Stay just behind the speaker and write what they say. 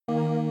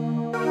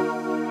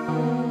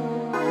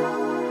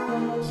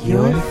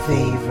Your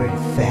favorite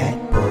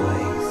fat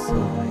boys.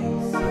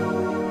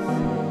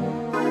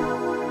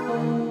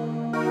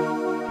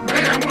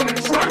 Man with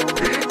a truck,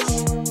 bitch.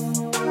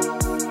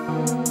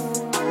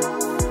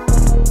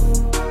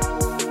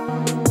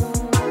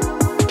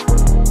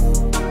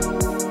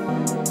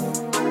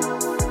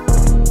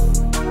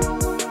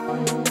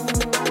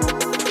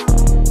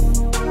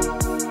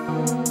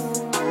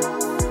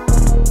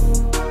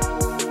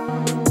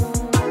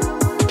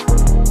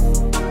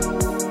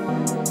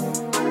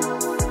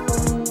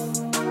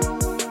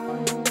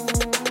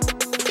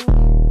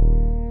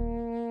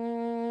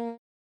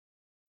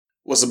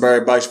 What's up,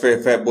 everybody? It's your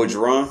favorite fat boy,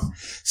 Jerron.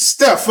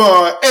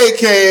 Stefan,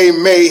 a.k.a.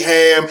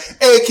 Mayhem,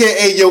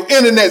 a.k.a. your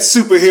internet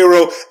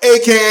superhero,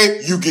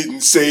 a.k.a. you getting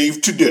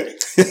saved today.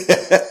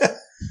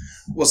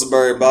 What's up,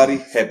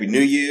 everybody? Happy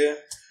New Year.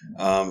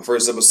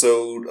 First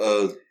episode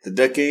of the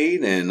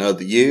decade and of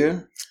the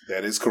year.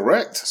 That is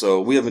correct.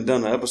 So we haven't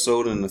done an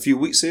episode in a few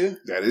weeks here.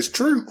 That is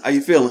true. How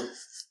you feeling?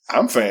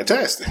 I'm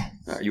fantastic.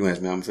 You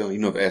asked me how I'm feeling. You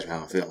know if I asked me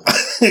how I'm feeling.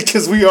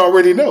 Because we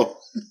already know.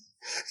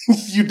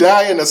 You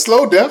die in a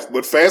slow death,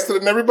 but faster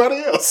than everybody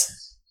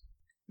else.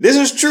 This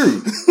is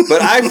true,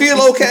 but I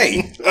feel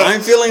okay.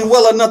 I'm feeling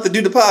well enough to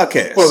do the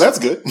podcast. Well, that's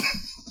good.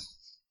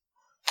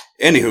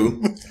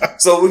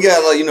 Anywho, so we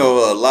got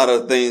a lot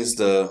of things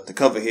to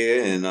cover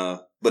here, and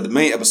but the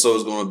main episode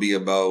is going to be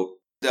about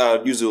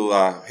usual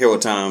Hero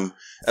Time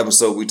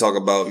episode. We talk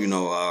about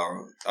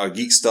our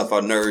geek stuff,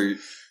 our nerd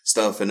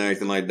stuff, and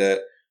everything like that.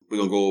 We're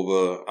gonna go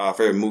over our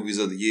favorite movies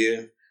of the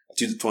year,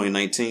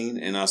 2019,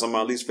 and some of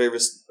our least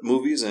favorite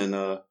movies, and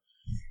what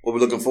we're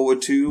looking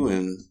forward to,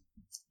 and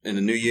in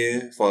the new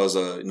year, as far as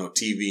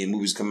TV and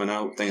movies coming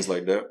out, things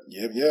like that.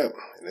 Yep.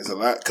 And there's a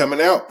lot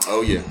coming out.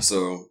 Oh yeah.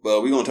 So,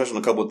 we're gonna touch on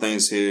a couple of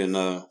things here,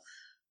 and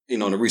in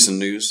the recent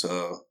news.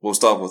 We'll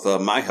start with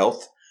my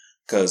health,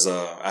 because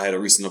I had a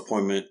recent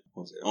appointment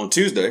on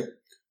Tuesday.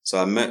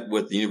 So I met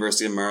with the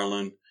University of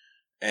Maryland,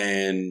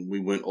 and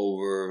we went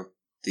over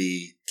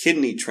the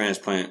kidney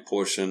transplant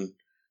portion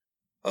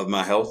of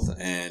my health,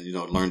 and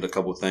learned a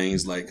couple of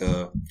things like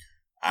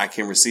I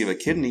can receive a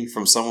kidney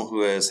from someone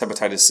who has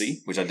hepatitis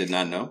C, which I did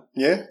not know.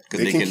 Yeah,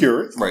 they can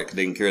cure it. Right,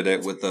 they can cure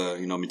that with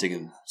me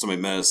taking so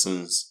many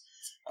medicines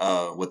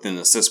within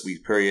a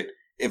 6-week period.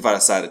 If I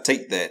decide to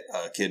take that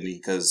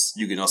kidney, because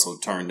you can also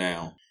turn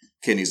down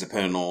kidneys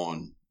depending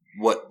on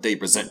what they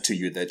present to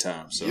you at that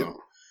time. So, yep.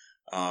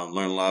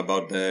 Learn a lot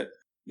about that.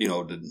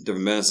 The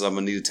different medicines I'm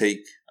gonna need to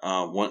take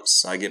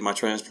once I get my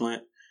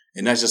transplant.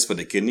 And that's just for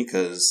the kidney,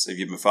 because if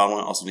you've been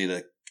following, I also need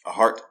a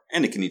heart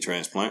and a kidney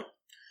transplant.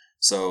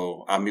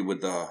 So I meet with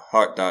the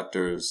heart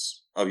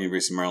doctors of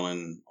University of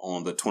Maryland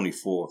on the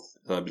 24th.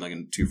 That'll be like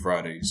in 2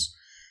 Fridays.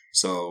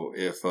 So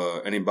if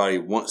anybody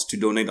wants to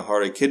donate a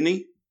heart or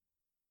kidney.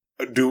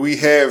 Do we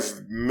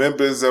have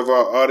members of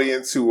our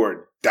audience who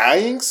are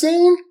dying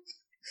soon?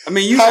 I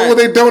mean, how will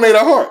they donate a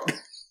heart?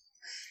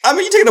 I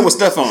mean, you take it up with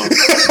Stefan.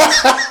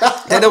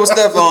 Take it up with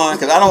Stefan,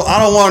 because I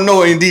don't want to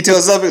know any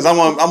details of it, because I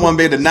want to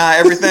be able to deny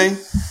everything.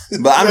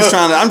 But I'm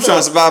trying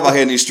to survive out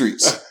here in these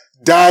streets.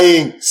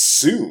 Dying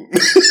soon.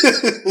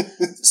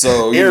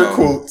 So air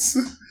quotes.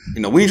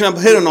 We ain't trying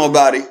to hit on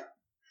nobody.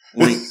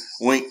 Wink,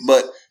 wink.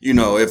 But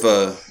if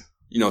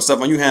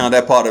Stefan, you handle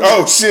that part of it.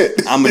 Oh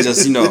shit. I'ma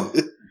just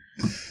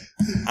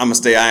I'ma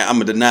stay.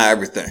 I'ma deny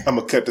everything. I'm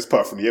gonna cut this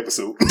part from the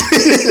episode.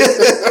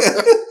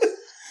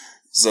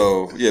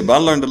 So yeah, but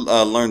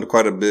I learned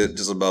quite a bit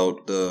just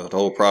about the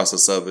whole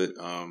process of it.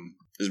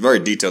 It's very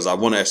detailed. I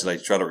want to actually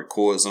try to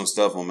record some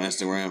stuff on my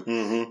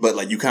Instagram,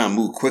 but you kind of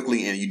move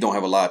quickly and you don't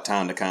have a lot of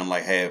time to kind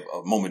of have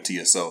a moment to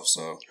yourself.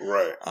 So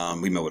right,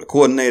 we met with a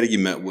coordinator. You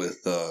met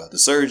with the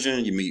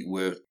surgeon. You meet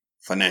with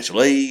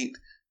financial aid.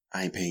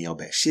 I ain't paying y'all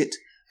back shit.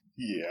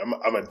 Yeah,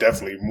 I'm gonna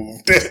definitely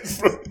move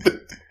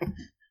that.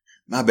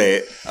 My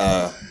bad.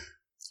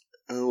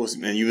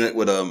 And you met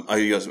with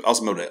you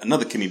also met with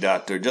another kidney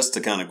doctor just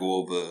to kind of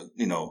go over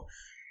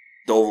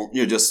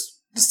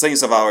just the same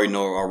stuff I already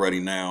know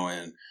already now.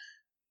 And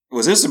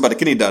what's interesting about the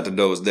kidney doctor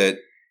though is that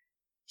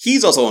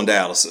he's also on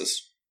dialysis,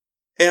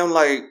 and I'm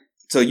like,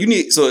 so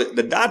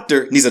the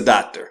doctor needs a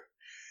doctor.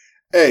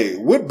 Hey,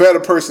 what better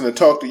person to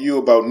talk to you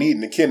about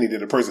needing a kidney than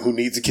the person who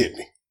needs a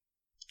kidney?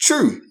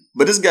 True,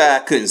 but this guy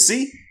couldn't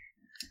see,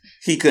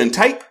 he couldn't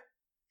type,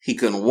 he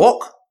couldn't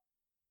walk,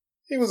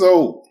 he was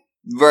old,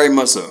 very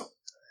much so.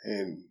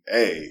 And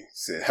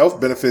said health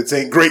benefits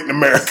ain't great in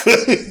America.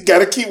 Got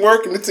to keep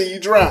working until you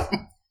drop.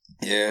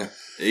 Yeah,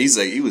 he's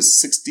like he was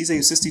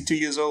 62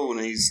 years old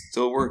and he's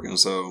still working.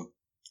 So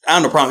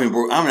I don't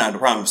have the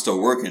problem still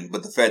working,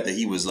 but the fact that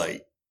he was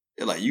like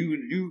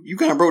you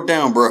kind of broke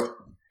down, bro.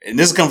 And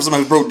this comes from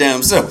somebody who broke down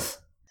himself.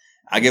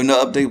 I give him an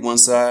update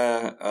once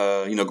I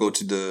go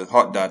to the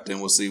heart doctor,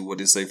 and we'll see what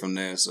they say from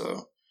there.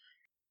 So,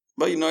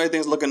 but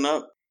everything's looking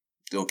up.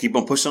 They'll keep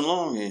on pushing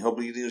along, and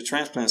hopefully the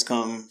transplants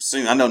come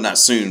soon. I know not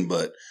soon,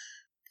 but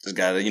just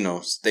gotta,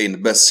 stay in the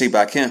best shape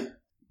I can.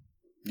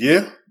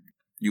 Yeah.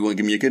 You want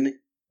to give me a kidney?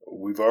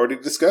 We've already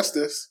discussed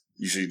this.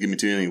 You should give me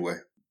two anyway.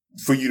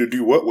 For you to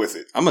do what with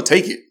it? I'm gonna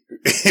take it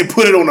And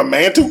put it on a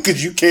mantle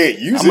because you can't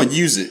use I'm it. gonna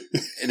use it,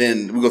 and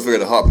then we're gonna figure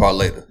the hard part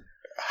later.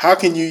 How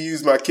can you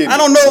use my kidney? I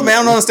don't know, man.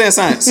 I don't understand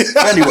science.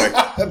 But anyway,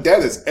 that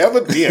is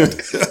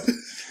evident.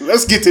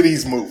 Let's get to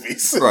these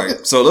movies.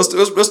 right. So let's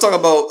talk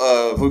about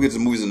if we get to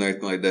movies and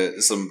everything like that.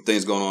 There's some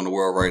things going on in the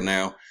world right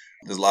now.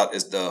 There's a lot.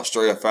 It's the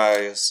Australia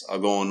fires are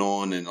going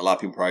on, and a lot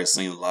of people probably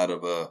seen a lot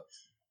of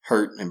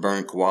hurt and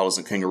burned koalas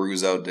and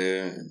kangaroos out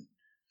there. And,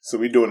 So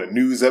we're doing a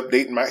news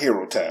update in my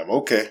hero time.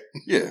 Okay.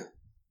 yeah,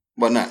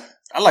 why not?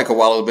 I like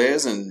koala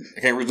bears and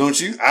kangaroos, don't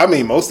you? I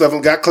mean, most of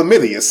them got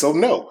chlamydia, so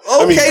no.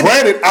 I mean, Okay.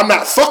 granted, I'm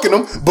not fucking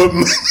them, but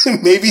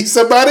maybe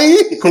somebody.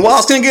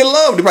 Koalas can't get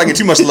love. They probably get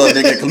too much love.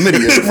 They get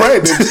chlamydia.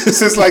 Right.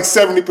 Since like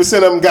 70%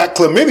 of them got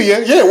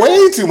chlamydia, yeah,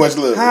 way too much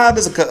love. How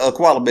does a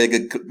koala bear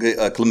get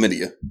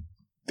chlamydia?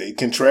 They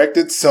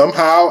contracted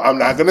somehow. I'm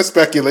not going to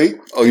speculate.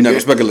 Oh, you're not gonna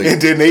speculate. And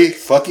then they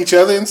fuck each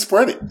other and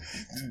spread it.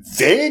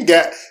 They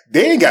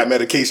ain't got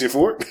medication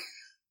for it.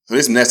 So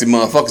they some nasty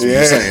motherfuckers.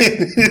 Yeah. What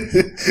you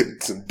saying?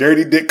 Some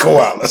dirty dick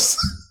koalas.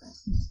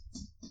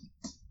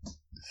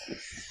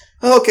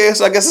 Okay,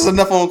 so I guess it's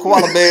enough on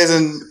koala bears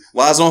and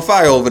why it's on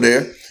fire over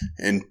there,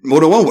 and more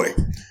than one way.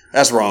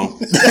 That's wrong.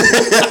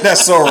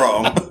 That's so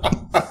wrong.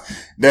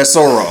 That's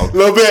so wrong. A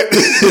little bit.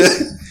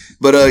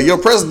 But your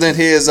president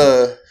here is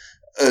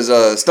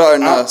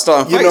starting fights.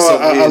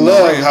 I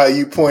love how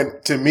you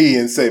point to me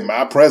and say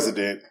my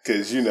president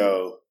because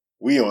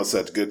we on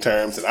such good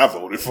terms and I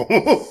voted for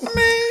him.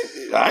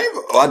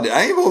 I mean,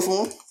 I ain't vote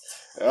for him.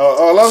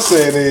 All I'm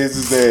saying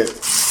is that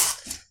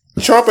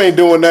Trump ain't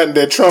doing nothing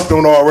that Trump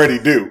don't already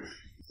do.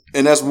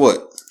 And that's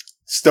what?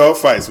 Start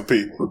fights with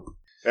people.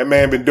 That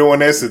man been doing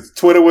that since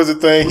Twitter was a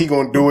thing. He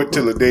gonna do it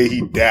till the day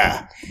he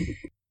die.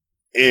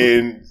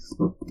 And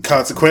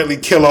consequently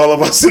kill all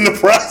of us in the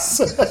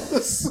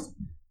process.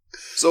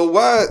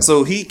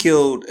 So he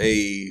killed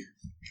a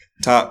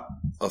top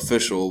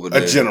official over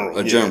there. A general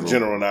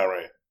in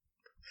Iran.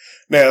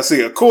 Now,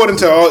 see, according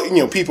to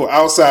all people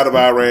outside of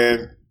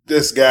Iran,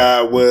 this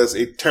guy was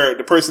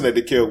the person that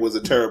they killed was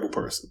a terrible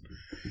person.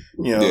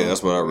 Yeah,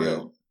 that's what I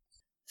read.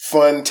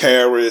 Fun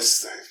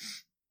terrorist,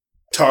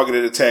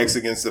 targeted attacks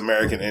against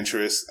American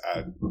interests,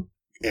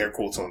 air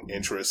quotes on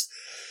interests.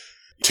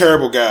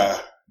 Terrible guy.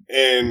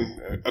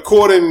 And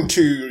according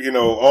to,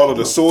 all of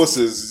the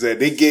sources that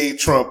they gave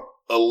Trump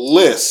a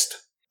list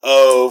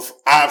of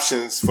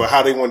options for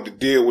how they wanted to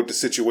deal with the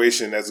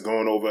situation that's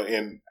going over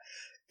in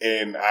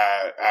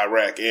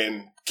Iraq.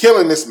 And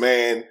killing this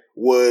man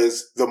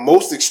was the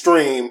most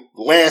extreme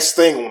last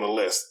thing on the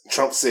list.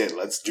 Trump said,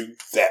 let's do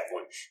that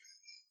one.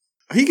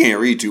 He can't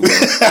read too well.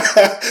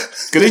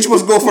 Because they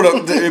supposed to go for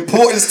the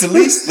importance to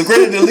least, the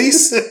greater to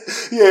least.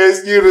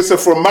 Yeah, so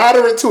from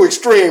moderate to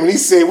extreme. And he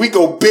said, we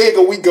go big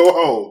or we go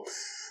home.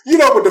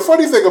 But the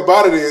funny thing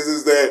about it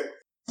is that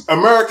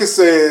America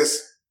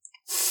says,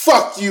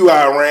 fuck you,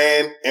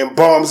 Iran, and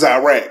bombs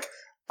Iraq.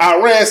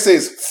 Iran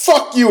says,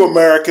 fuck you,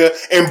 America,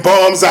 and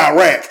bombs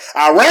Iraq.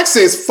 Iraq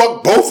says,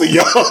 fuck both of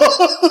y'all.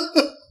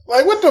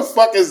 Like, what the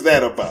fuck is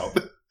that about?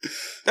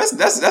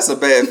 That's a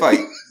bad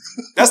fight.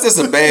 That's just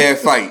a bad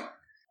fight.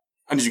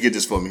 I need you to get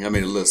this for me. I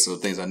made a list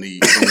of things I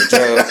need from the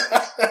job.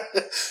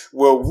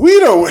 Well, we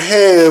don't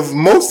have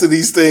most of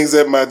these things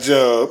at my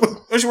job.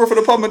 Don't you work for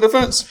the Department of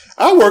Defense?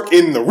 I work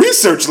in the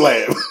research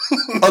lab.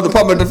 Oh, the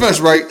Department of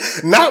Defense, right?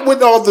 Not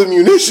with all the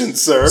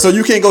munitions, sir. So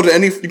you can't go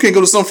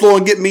to some floor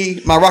and get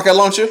me my rocket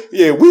launcher?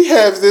 Yeah, we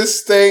have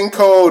this thing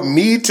called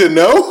need to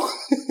know.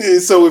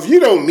 So if you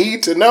don't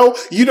need to know,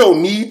 you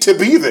don't need to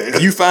be there.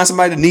 You find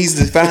somebody that needs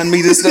to find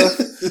me this stuff?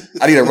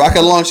 I need a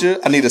rocket launcher.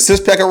 I need a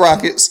 6-pack of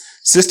rockets,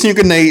 16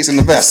 grenades, and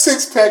the vest.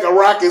 6-pack of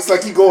rockets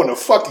like you going to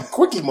fucking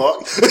Quickie Mart.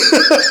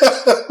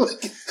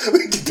 Look at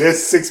that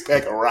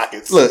 6-pack of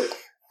rockets. Look,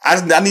 I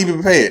need to be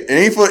prepared.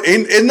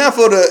 It's not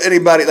for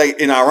anybody like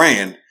in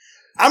Iran.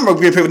 I'm gonna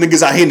get paid with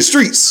niggas out here in the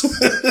streets.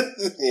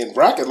 And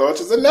rocket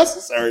launchers are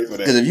necessary for that.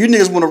 Because if you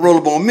niggas want to roll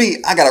up on me,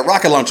 I got a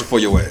rocket launcher for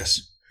your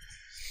ass.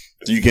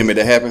 So you can't make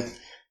that happen?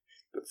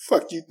 The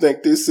fuck you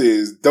think this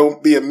is?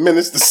 Don't be a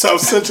menace to South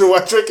Central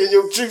while drinking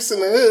your juice in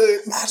the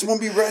hood. I just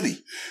want to be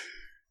ready.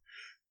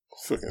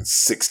 Fucking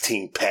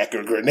 16-pack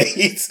of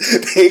grenades.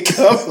 They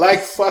come like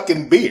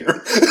fucking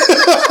beer.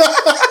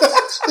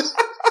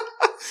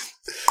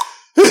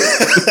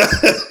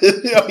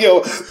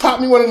 yo,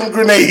 pop me one of them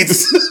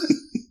grenades.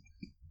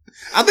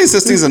 I think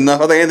 16 is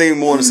enough. I think anything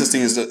more than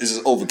 16 is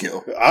just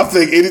overkill. I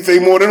think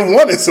anything more than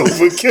one is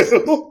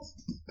overkill.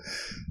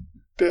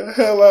 The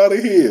hell out of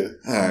here.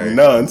 All right.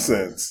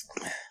 Nonsense.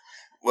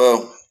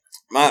 Well,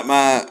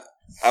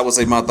 I would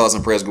say my thoughts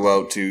and prayers go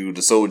out to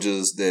the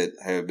soldiers that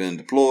have been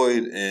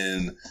deployed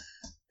in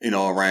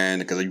Iran,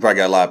 because you probably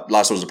got a lot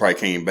of soldiers that probably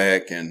came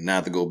back and now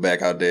have to go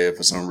back out there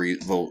for some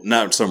reason. Well,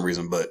 not some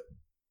reason, but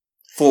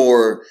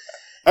for...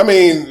 I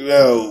mean,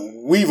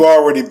 we've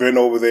already been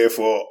over there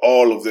for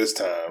all of this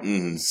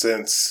time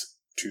since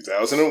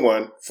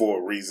 2001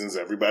 for reasons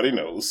everybody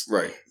knows.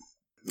 Right.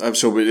 I'm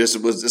sure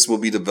this will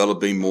be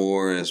developing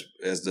more as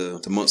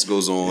the months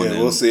goes on. Yeah,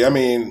 we'll see. I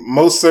mean,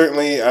 most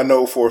certainly, I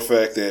know for a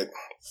fact that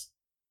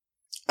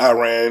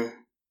Iran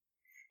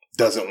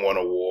doesn't want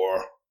a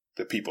war.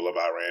 The people of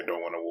Iran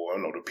don't want a war.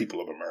 No, the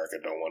people of America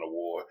don't want a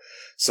war.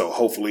 So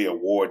hopefully a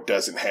war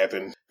doesn't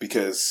happen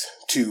because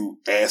two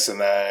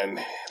asinine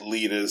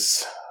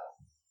leaders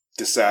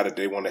decided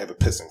they want to have a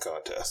pissing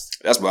contest.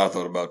 That's what I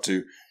thought about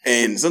too.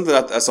 And something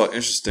I saw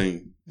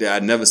interesting that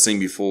I'd never seen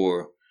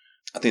before.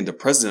 I think the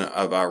president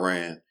of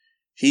Iran,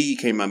 he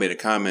came out and made a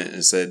comment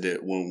and said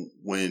that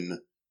when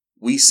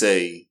we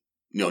say,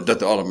 death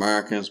to all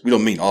Americans, we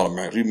don't mean all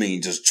Americans. We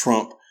mean just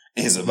Trump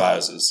and his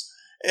advisors.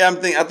 And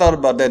I thought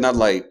about that, and I'm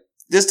like,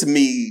 this to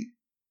me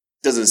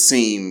doesn't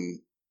seem.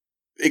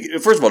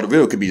 First of all, the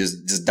video could be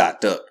just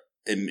docked up,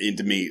 and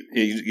to me,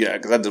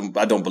 because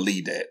I don't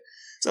believe that.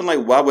 So I'm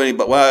like, why would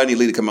any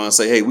leader come out and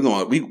say, hey, we're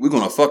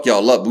gonna fuck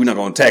y'all up, but we're not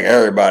gonna attack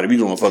everybody. We're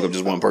gonna fuck up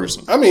just one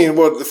person. I mean,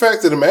 well, the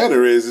fact of the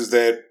matter is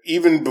that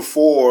even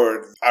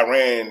before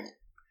Iran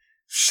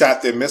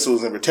shot their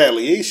missiles in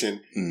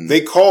retaliation,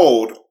 they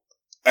called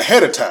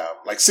ahead of time,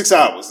 like 6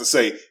 hours, to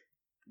say,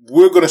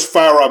 we're going to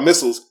fire our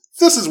missiles.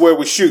 This is where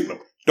we're shooting them.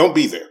 Don't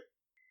be there.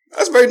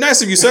 That's very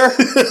nice of you, sir.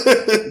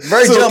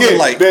 Very so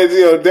gentleman-like.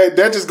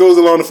 That just goes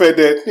along the fact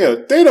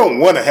that, they don't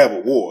want to have a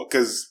war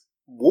because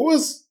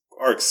wars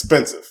are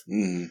expensive,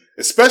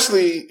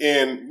 especially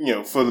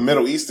in, for the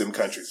Middle Eastern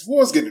countries.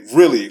 Wars get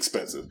really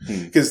expensive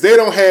because they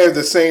don't have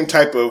the same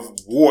type of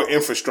war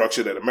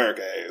infrastructure that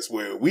America has,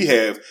 where we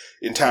have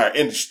entire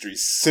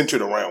industries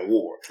centered around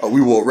war. Oh,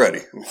 we war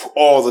ready.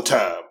 All the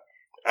time.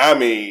 I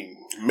mean,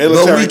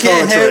 military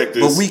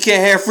contractors. But we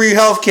can't have free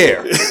health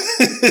care.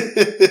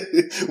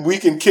 We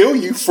can kill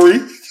you free.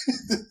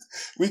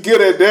 We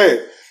good at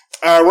that.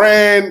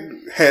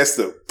 Iran has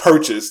to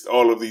purchase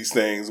all of these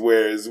things,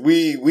 whereas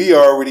we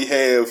already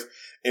have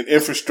an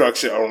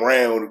infrastructure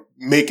around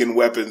making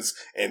weapons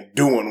and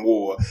doing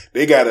war.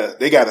 They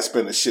gotta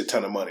spend a shit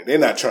ton of money. They're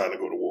not trying to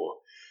go to war.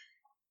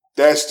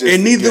 That's just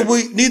and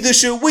neither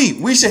should we.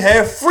 We should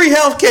have free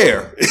health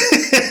care.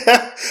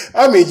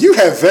 I mean, you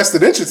have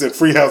vested interest in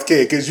free health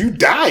care because you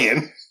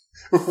dying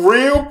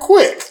real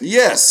quick.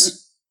 Yes.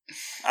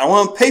 I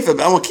want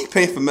to keep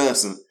paying for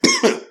medicine.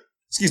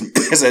 Excuse me,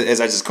 as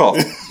I just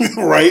coughed.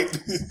 Right.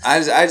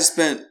 I just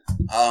spent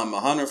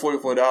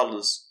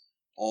 $144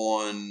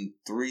 on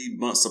 3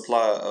 months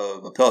supply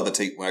of Appellate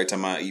tape every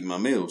time I eat my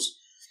meals.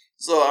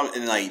 So I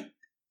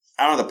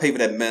don't have to pay for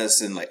that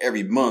medicine like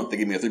every month. They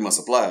give me a 3 month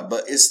supply,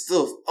 but it's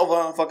still over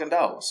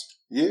 $100.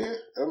 Yeah,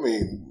 I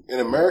mean, in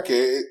America,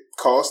 it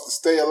costs to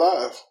stay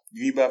alive.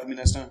 You buy for me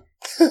next time?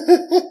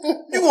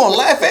 You gonna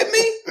laugh at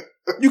me?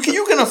 You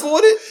can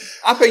afford it.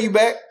 I'll pay you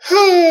back.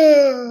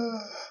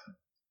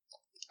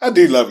 I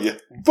do love you,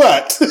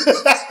 but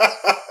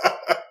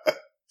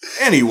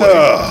anyway,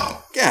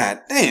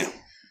 God damn.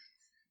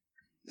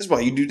 This is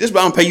why you do. This is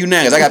why I don't pay you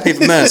now, because I got to pay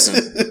for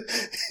medicine,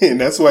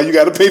 and that's why you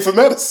got to pay for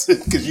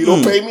medicine because you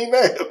don't pay me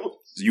now.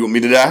 So you want me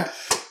to die?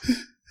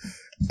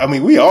 I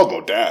mean, we all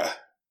gonna die.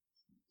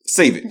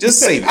 Save it. Just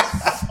save it.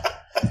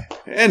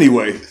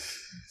 Anyway,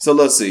 so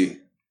let's see.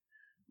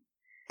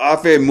 Our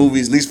favorite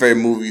movies, least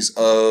favorite movies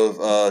of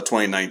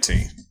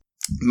 2019.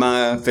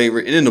 My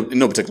favorite, in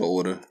no particular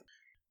order: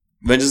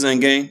 Avengers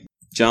Endgame,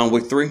 John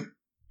Wick 3,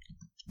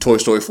 Toy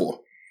Story 4.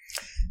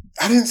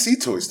 I didn't see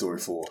Toy Story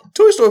 4.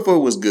 Toy Story 4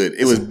 was good.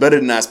 It was better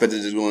than I expected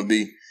it was going to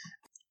be.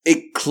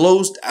 It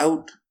closed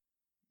out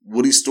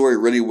Woody's story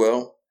really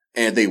well,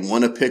 and if they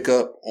want to pick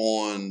up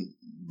on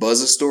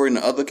Buzz's story and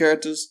the other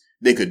characters,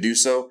 they could do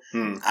so.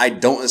 I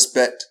don't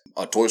expect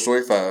a Toy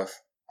Story 5,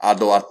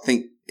 although I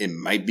think it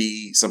might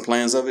be some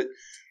plans of it.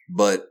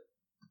 But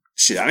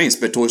shit, I didn't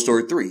expect Toy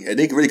Story 3. And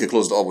they really could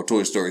close it off with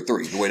Toy Story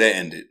 3, the way that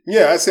ended.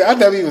 Yeah, I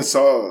never even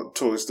saw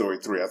Toy Story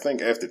 3. I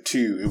think after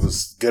 2, it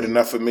was good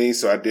enough for me,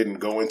 so I didn't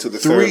go into the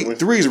third one.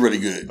 3 is really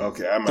good.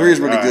 Okay. 3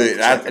 is really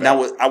good.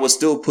 I would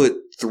still put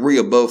 3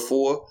 above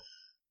 4.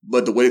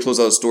 But the way they close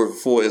out the story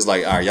for 4 is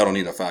like, all right, y'all don't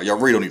need a 5. Y'all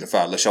really don't need a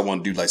 5 unless y'all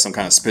want to do like some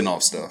kind of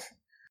spin-off stuff.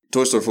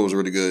 Toy Story 4 was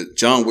really good.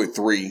 John Wick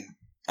 3,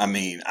 I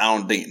mean, I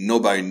don't think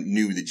nobody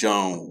knew that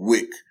John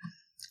Wick,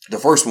 the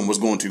first one, was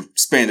going to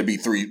span to be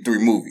three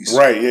movies.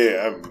 Right,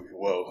 yeah.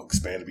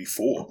 Expand to be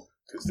 4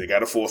 because they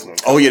got a 4th one.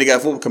 Oh, yeah, they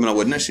got a 4th one coming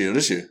out this year.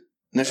 Next year.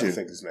 I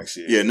think it's next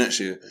year. Yeah, next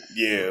year.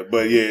 Yeah,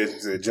 but yeah,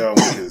 John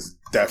Wick is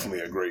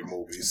definitely a great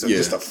movie. So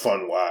just a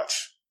fun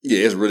watch. Yeah,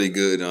 it's really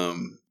good.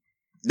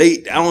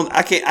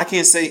 I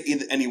can't say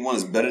either any one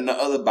is better than the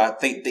other, but I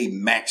think they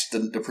matched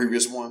the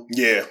previous one.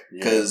 Yeah.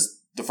 Because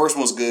the first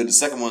one's good, the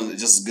second one is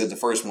just as good as the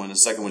first one, the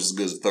second one's as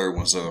good as the third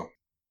one. So,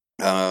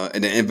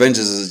 and then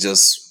Avengers is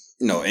just,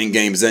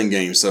 Endgame is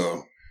Endgame.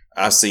 So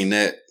I've seen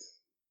that,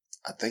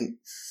 I think,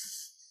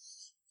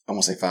 I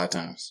want to say 5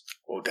 times.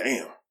 Oh,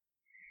 damn.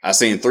 I've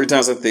seen it 3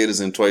 times in theaters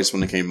and twice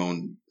when it came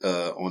on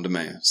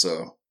demand.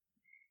 So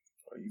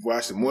you've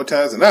watched it more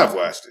times than I've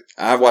watched it.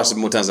 I've watched it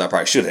more times than I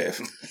probably should have.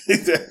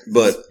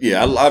 But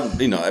yeah,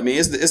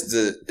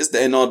 it's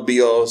the end all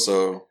be all.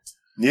 So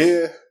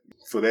yeah,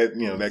 for that,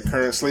 that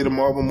current slate of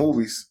Marvel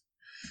movies.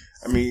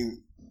 I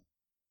mean,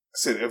 I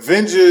said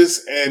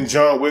Avengers and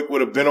John Wick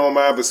would have been on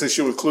mine, but since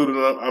you included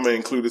them, I'm gonna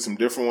include some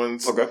different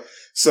ones. Okay.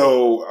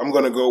 So I'm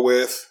gonna go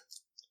with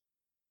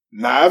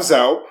Knives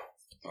Out,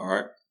 All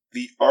right.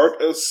 The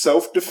Art of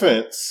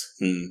Self-Defense,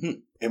 Mm-hmm.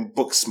 and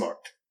Booksmart.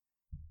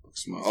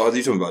 Oh,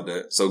 you talking about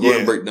that? So go ahead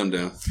and break them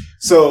down.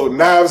 So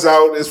Knives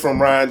Out is from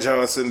Rian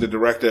Johnson, the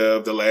director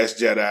of The Last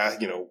Jedi.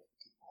 You know,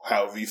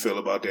 however you feel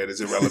about that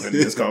is irrelevant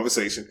in this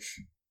conversation.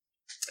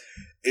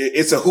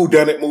 It's a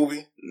whodunit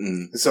movie.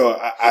 Mm. So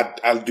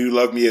I do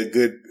love me a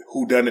good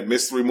whodunit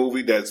mystery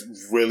movie that's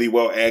really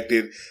well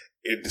acted.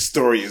 The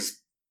story is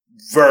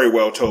very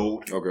well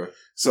told. Okay.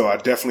 So I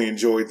definitely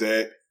enjoyed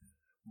that.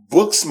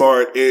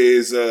 Booksmart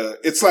is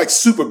it's like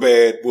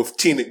Superbad with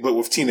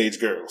teenage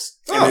girls.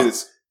 Oh. And it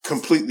is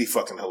completely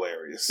fucking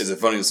hilarious. Is it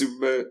funny and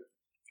Superbad?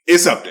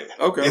 It's up there.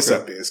 Okay. It's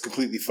up there. It's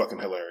completely fucking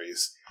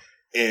hilarious.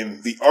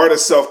 And The Art of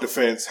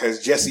Self-Defense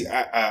has Jesse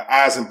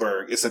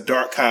Eisenberg. It's a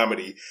dark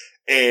comedy.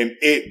 And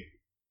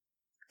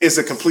it's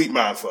a complete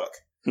mindfuck.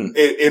 And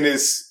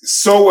it's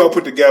so well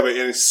put together,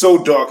 and it's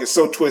so dark, it's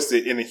so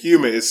twisted, and the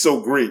humor is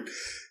so great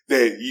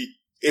that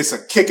it's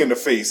a kick in the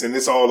face, and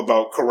it's all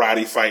about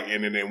karate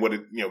fighting and then what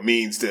it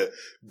means to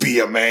be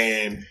a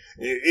man.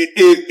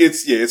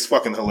 It's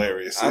fucking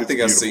hilarious. I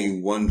think I've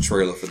seen one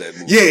trailer for that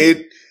movie. Yeah,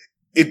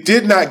 it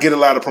did not get a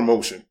lot of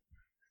promotion,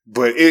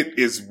 but it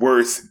is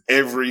worth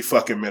every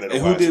fucking minute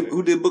of watching.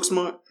 Who did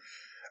Booksmart?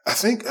 I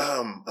think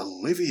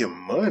Olivia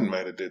Munn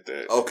might have did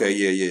that. Okay,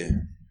 yeah.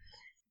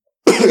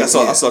 I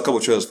saw a couple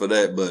trailers for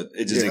that, but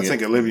it just didn't I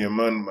think Olivia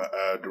Munn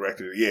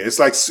directed it. Yeah,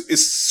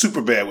 it's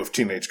super bad with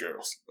teenage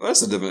girls. Well,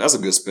 that's a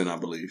good spin, I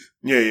believe.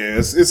 Yeah,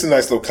 it's a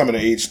nice little coming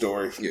of age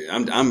story. Yeah,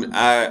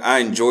 I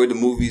enjoy the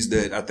movies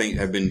that I think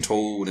have been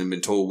told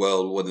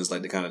well. Whether it's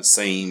like the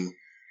same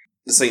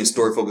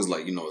story focus,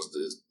 like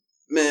it's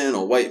men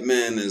or white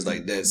men, is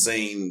like that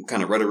same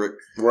kind of rhetoric,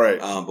 right?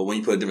 But when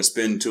you put a different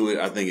spin to it,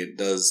 I think it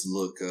does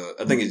look.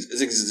 I think it's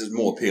just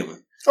more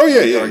appealing. Oh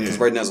yeah. Because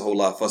right now there's a whole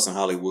lot of fuss in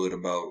Hollywood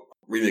about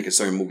remaking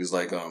certain movies.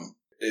 Like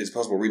it's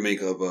possible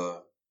remake of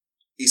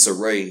Issa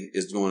Rae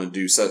is going to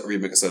do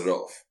remake of Set It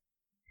Off,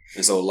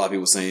 and so a lot of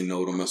people saying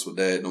no, don't mess with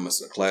that, don't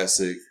mess with the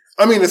classic.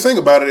 I mean, the thing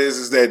about it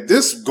is that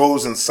this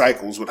goes in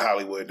cycles with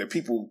Hollywood.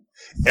 That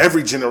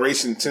every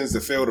generation tends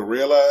to fail to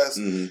realize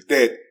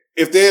that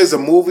if there's a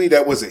movie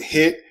that was a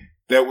hit,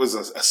 that was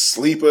a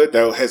sleeper,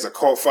 that has a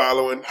cult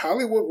following,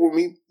 Hollywood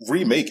will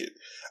remake it.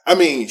 I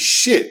mean,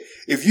 shit.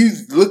 If you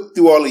look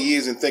through all the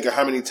years and think of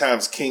how many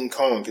times King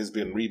Kong has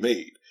been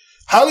remade,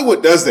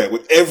 Hollywood does that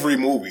with every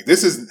movie.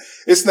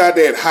 It's not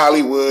that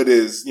Hollywood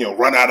is,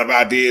 run out of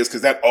ideas,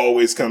 because that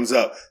always comes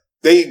up.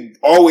 They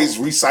always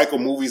recycle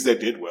movies that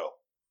did well.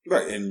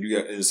 Right.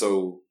 And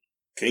so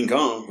King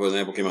Kong, for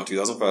example, came out in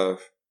 2005.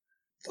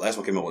 The last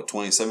one came out,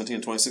 2017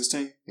 and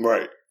 2016?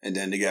 Right. And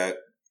then they got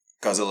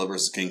Godzilla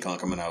versus King Kong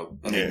coming out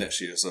next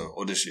year,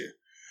 or this year.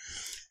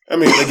 I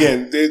mean,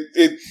 again,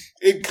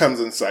 it comes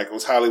in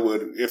cycles.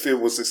 Hollywood, if it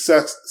was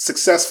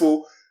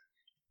successful,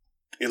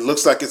 it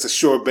looks like it's a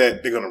sure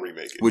bet they're going to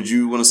remake it. Would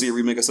you want to see a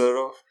remake of Set It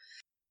Off?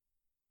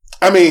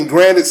 I mean,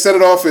 granted, Set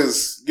It Off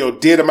is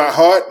dear to my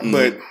heart,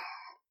 but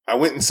I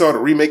went and saw the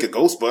remake of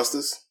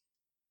Ghostbusters.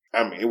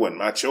 I mean, it wasn't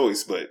my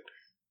choice, but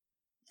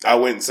I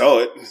went and saw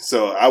it,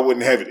 so I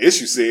wouldn't have an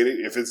issue seeing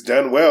it. If it's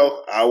done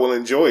well, I will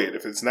enjoy it.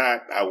 If it's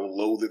not, I will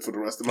loathe it for the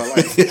rest of my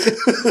life.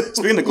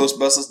 Speaking of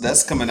Ghostbusters,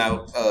 that's coming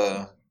out.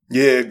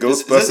 Yeah,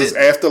 Ghostbusters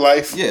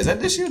Afterlife. Yeah, is that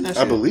this year? Or next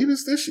I year? believe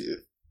it's this year.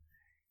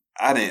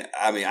 I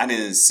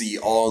didn't see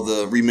all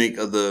the remake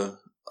of the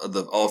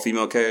all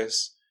female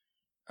cast.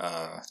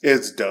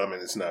 It's dumb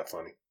and it's not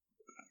funny.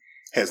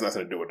 Has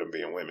nothing to do with them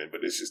being women,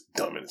 but it's just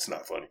dumb and it's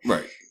not funny.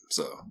 Right.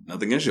 So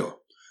nothing against y'all.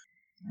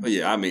 But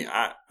yeah, I mean,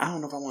 I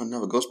don't know if I want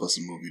another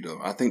Ghostbusters movie though.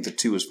 I think the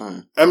 2 is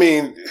fine. I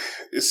mean,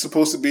 it's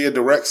supposed to be a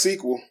direct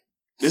sequel.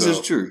 This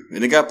is true,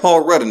 and it got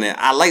Paul Rudd in there.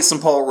 I like some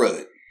Paul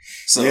Rudd.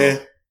 So yeah.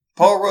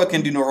 Paul Rudd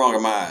can do no wrong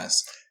in my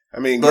eyes. I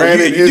mean, But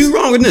granted, you do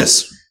wrong in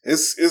this.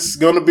 It's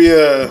going to be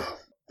a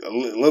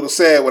little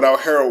sad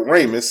without Harold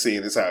Ramis,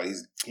 seeing as how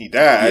he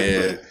died.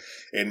 Yeah.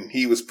 And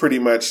he was pretty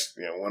much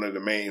one of the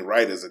main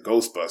writers of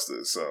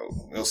Ghostbusters. So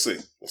we'll see.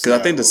 Because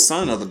I think the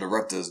son of the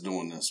director is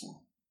doing this one.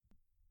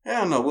 Yeah,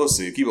 I don't know. We'll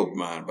see. Keep open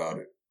mind about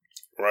it.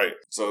 Right.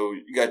 So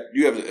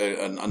you have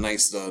a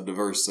nice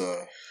diverse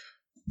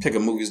pick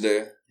of movies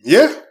there.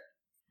 Yeah.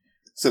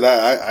 So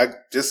I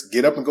just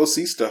get up and go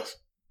see stuff.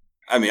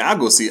 I mean, I'll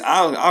go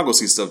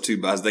see stuff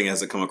too, but I think it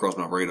hasn't come across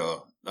my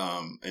radar.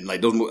 And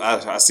like those,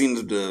 I seen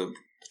the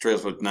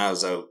trailers for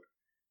Knives Out.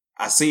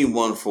 I seen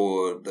one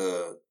for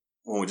the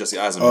one with Jesse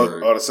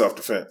Eisenberg. All the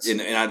self-defense. And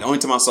the only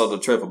time I saw the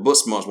trailer for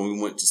Booksmart when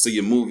we went to see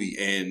a movie,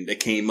 and it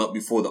came up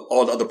before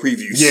all the other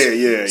previews.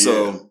 Yeah.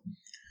 So,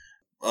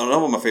 another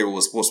one of my favorite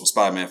was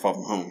Spider-Man Far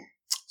From Home.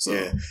 So,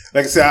 yeah.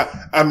 Like I said,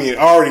 I mean,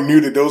 I already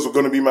knew that those were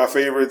going to be my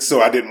favorites,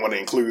 so I didn't want to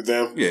include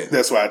them. Yeah.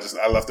 That's why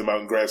I left them out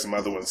and grabbed some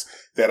other ones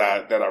that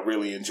I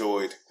really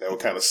enjoyed that were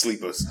kind of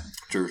sleepers.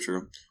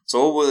 True.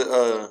 So what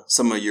were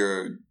some of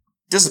your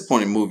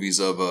disappointing movies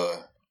of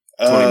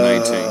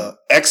 2019?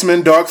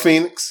 X-Men Dark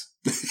Phoenix.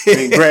 I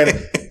mean,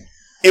 granted,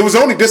 it was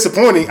only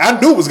disappointing. I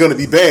knew it was going to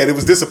be bad. It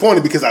was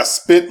disappointing because I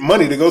spent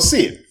money to go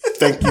see it.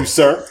 Thank you,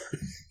 sir.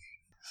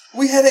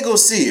 We had to go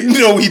see it.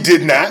 No, we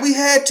did not. We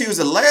had to. It was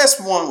the last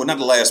one. Well, not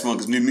the last one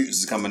because New Mutants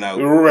is coming out.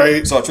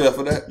 Right. Saw a trailer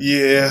for that?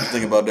 Yeah.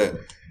 Think about that.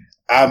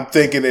 I'm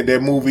thinking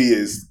that movie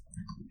is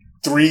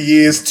 3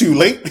 years too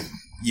late.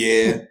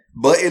 Yeah.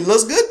 But it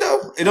looks good,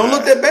 though. It don't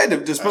look that bad.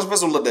 The special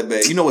effects don't look that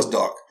bad. You know it's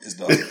dark. It's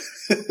dark.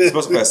 The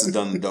special effects is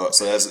done in the dark.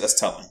 So that's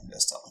telling.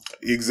 That's telling.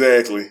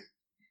 Exactly.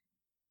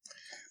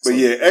 But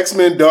yeah,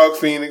 X-Men Dark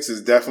Phoenix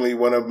is definitely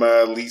one of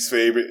my least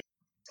favorite.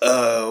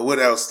 What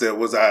else there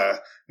was I'm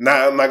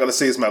not going to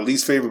say it's my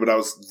least favorite, but I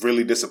was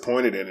really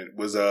disappointed in it.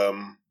 Was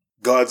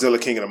Godzilla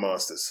King of the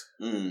Monsters.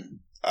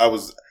 I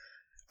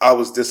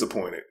was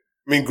disappointed.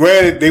 I mean,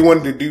 granted, they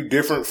wanted to do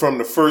different from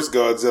the first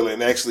Godzilla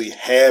and actually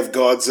have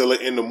Godzilla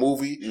in the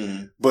movie,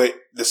 but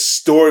the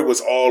story was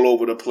all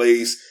over the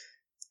place.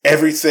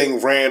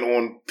 Everything ran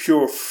on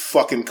pure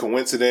fucking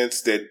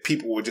coincidence that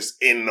people were just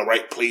in the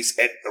right place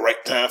at the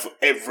right time for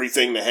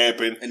everything to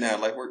happen. And now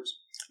life works?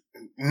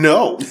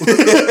 No.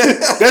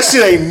 That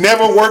shit ain't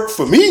never worked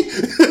for me.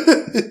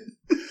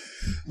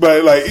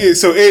 But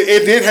so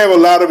it did have a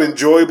lot of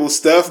enjoyable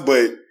stuff,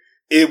 but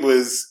it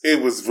was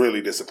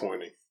really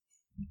disappointing.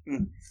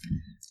 And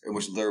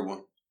what's the third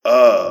one?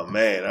 Oh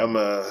man,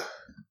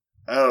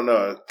 I don't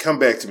know. Come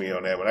back to me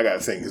on that one. I got to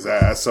think because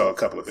I saw a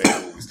couple of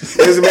bad movies.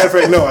 As a matter of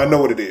fact, no, I know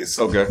what it is.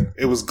 Okay.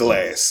 It was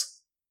Glass.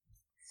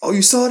 Oh,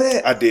 you saw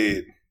that? I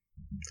did.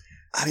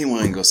 I didn't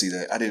want to go see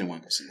that.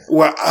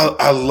 Well,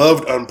 I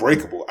loved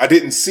Unbreakable. I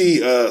didn't see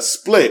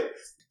Split.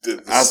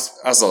 I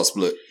saw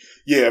Split.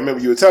 Yeah, I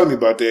remember you were telling me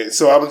about that.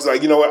 So I was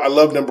like, you know what? I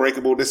loved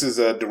Unbreakable. This is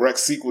a direct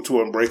sequel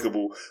to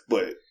Unbreakable,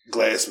 but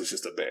Glass was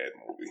just a bad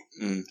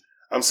movie.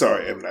 I'm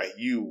sorry, M. Night.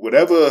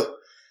 Whatever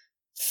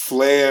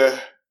flair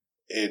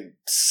and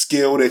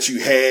skill that you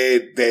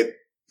had that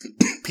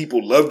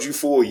people loved you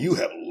for, you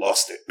have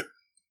lost it.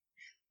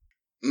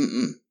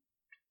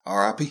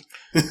 R.I.P.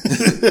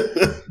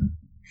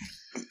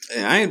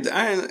 I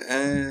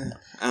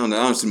don't know.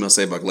 I don't see much to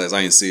say about Glass.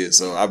 I didn't see it,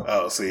 so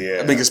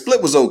yeah. I mean,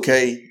 Split was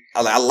okay.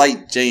 I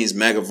like James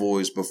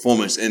McAvoy's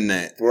performance in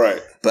that,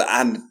 right? But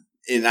I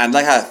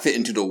like how it fit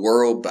into the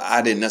world, but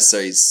I didn't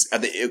necessarily. I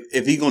think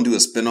if he's gonna do a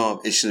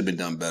spinoff, it should have been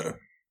done better.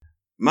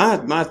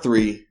 My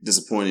 3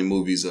 disappointing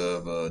movies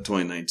of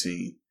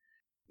 2019: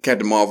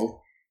 Captain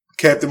Marvel.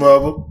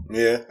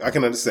 Yeah, I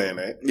can understand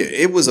that. Yeah,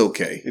 it was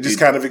okay. It just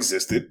kind of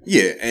existed.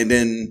 Yeah, and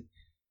then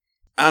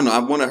I don't know. I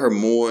wanted her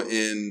more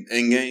in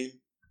Endgame,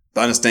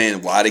 but I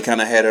understand why they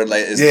kind of had her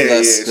like it's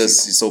less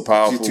because she's so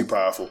powerful. She's too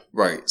powerful,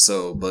 right?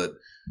 So, but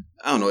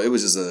I don't know. It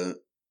was just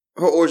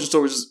her origin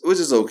story was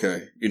just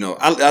okay. You know,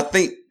 I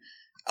think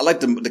I like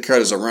the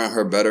characters around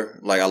her better.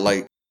 Like I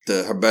like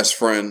her best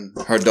friend,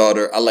 her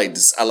daughter. I like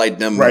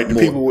them. Right, the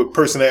more. people with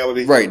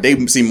personality. Right, they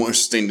seem more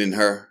interesting than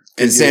her.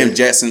 And Sam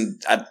Jackson,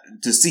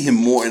 to see him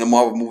more in a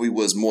Marvel movie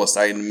was more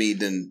exciting to me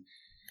than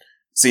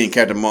seeing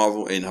Captain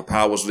Marvel and her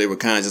powers. They were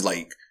kind of just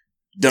like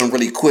done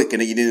really quick,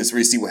 and then you didn't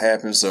really see what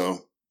happened.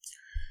 So,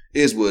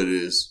 it is what it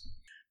is.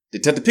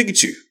 Detective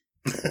Pikachu.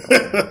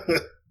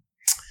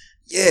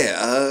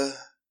 Yeah,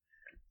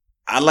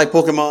 I like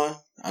Pokemon.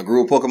 I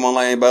grew up Pokemon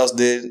like anybody else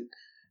did,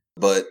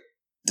 but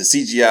the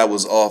CGI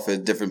was off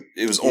at different.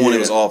 It was on, it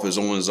was off, it was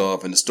on, it was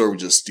off, and the story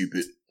was just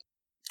stupid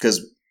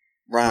because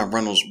Ryan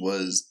Reynolds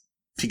was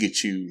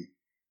Pikachu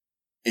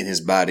in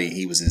his body.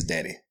 He was his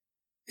daddy.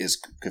 Is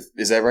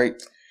that right?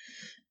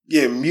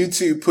 Yeah,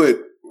 Mewtwo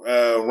put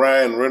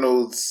Ryan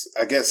Reynolds,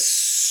 I guess,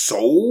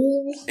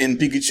 soul in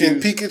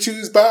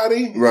Pikachu's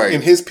body, right?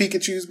 In his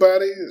Pikachu's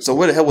body. So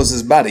where the hell was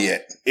his body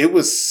at? It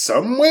was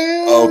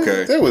somewhere. Oh,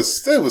 okay, there was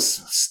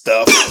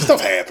stuff.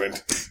 Stuff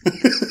happened.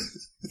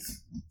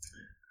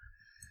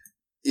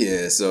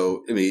 Yeah,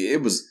 so I mean,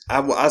 it was.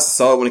 I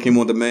saw it when it came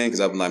on demand because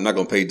I'm like, I'm not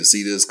gonna pay to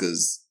see this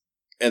because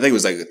I think it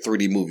was like a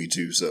 3D movie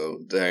too. So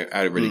I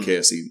didn't really care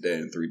to see that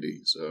in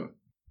 3D. So,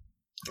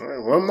 all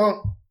right, one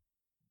more.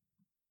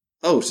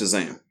 Oh,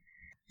 Shazam!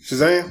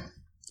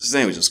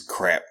 Shazam was just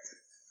crap.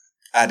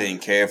 I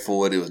didn't care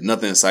for it. There was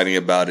nothing exciting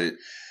about it.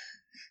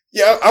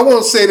 Yeah, I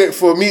won't say that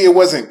for me. It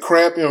wasn't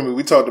crap. You know,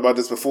 we talked about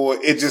this before.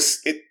 It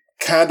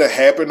kind of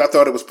happened. I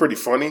thought it was pretty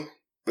funny,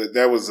 but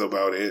that was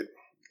about it.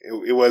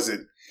 It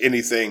wasn't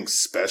anything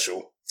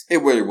special.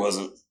 It really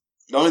wasn't.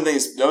 The only thing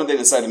that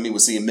excited me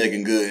was seeing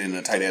Megan Good in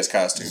a tight ass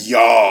costume.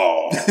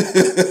 Y'all.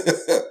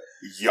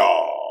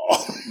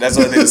 That's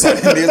the only thing that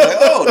excited me. It's like,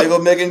 oh, there go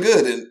Megan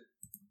Good, and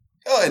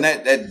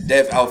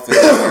that outfit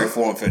is very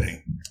form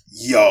fitting.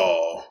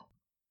 Y'all.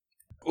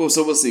 Well,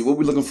 so let's see. What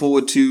we looking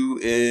forward to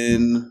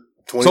in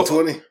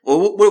 2020?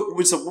 What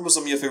were some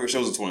of your favorite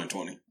shows in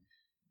 2020?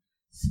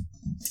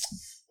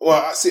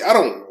 Well, I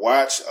don't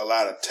watch a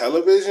lot of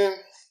television.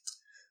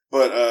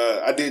 But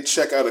I did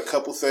check out a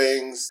couple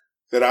things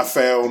that I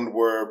found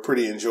were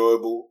pretty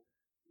enjoyable.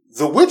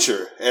 The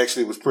Witcher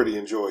actually was pretty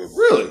enjoyable.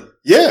 Really?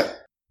 Yeah.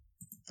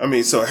 I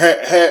mean, so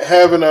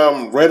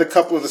having read a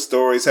couple of the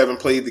stories, having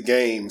played the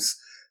games,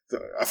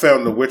 I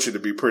found The Witcher to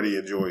be pretty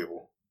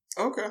enjoyable.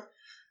 Okay.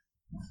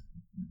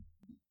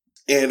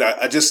 And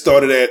I just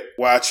started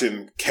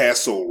watching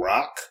Castle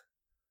Rock.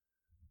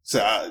 So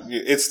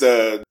it's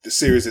the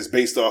series that's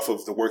based off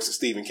of the works of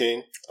Stephen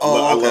King.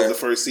 I love the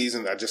first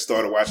season. I just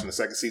started watching the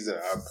second season.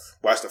 I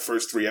watched the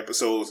first 3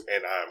 episodes,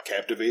 and I'm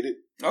captivated.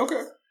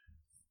 Okay.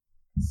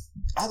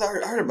 I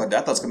heard about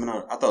that. I thought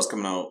it was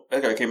coming out.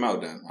 It came out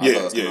then.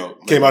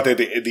 Came out at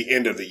the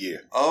end of the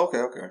year. Oh,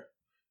 okay.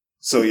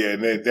 So yeah,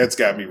 and that's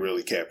got me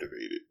really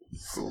captivated.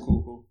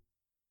 Cool.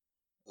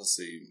 Let's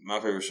see. My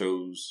favorite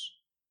shows.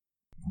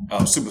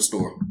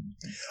 Superstore.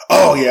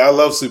 Oh yeah, I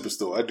love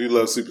Superstore. I do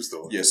love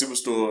Superstore. Yeah,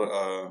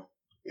 Superstore.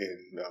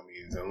 And I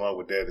mean, along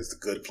with that is The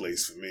Good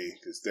Place for me,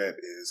 because that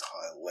is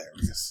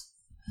hilarious.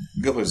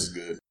 Good Place is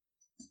good.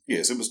 Yeah,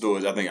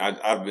 Superstore. I think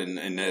I've been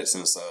in that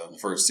since the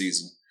first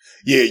season.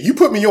 Yeah, you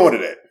put me onto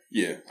that.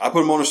 Yeah, I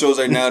put them on the shows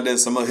every now and then.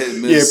 Some of hit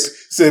and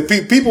miss. Yeah, so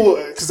people,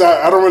 because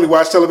I don't really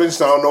watch television,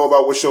 so I don't know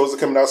about what shows are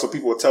coming out. So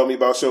people will tell me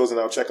about shows, and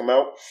I'll check them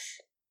out.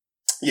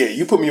 Yeah,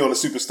 you put me on the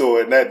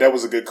Superstore, and that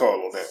was a good call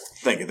on that.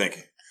 Thank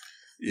you.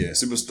 Yeah,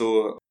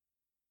 Superstore.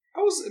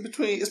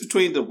 It's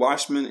between The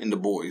Watchmen and The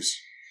Boys.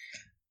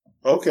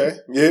 Okay,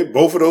 yeah,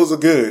 both of those are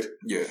good.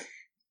 Yeah,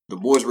 The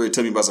Boys really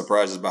took me by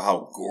surprise about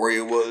how gory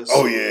it was.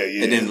 Oh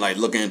yeah. And then like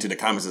looking into the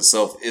comics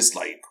itself, it's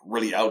like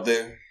really out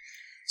there.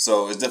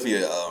 So it's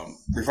definitely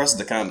refreshes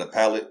the kind of the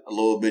palette a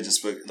little bit,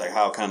 just for like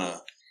how kind of,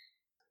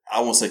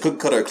 I won't say cookie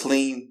cutter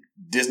clean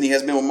Disney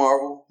has been with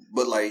Marvel,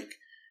 but like,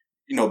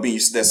 you know, being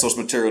used to that source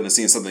material and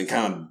seeing something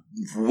kind of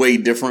way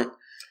different,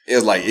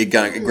 it's like it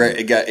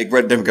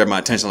definitely got my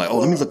attention. Like, oh,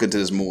 let me look into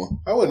this more.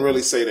 I wouldn't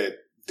really say that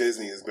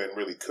Disney has been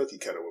really cookie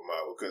cutter with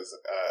Marvel, because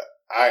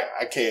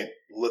I can't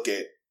look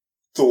at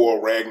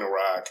Thor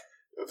Ragnarok,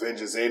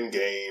 Avengers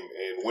Endgame,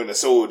 and Winter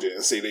Soldier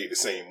and say they the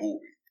same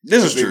movie.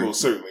 This is they true.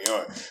 most certainly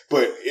aren't.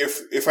 But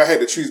if I had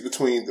to choose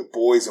between The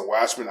Boys and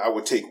Watchmen, I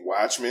would take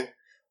Watchmen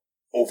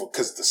over,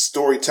 because the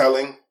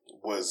storytelling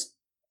was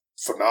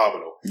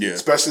phenomenal. Yeah.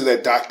 Especially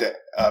that Dr.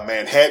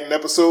 Manhattan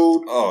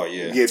episode. Oh,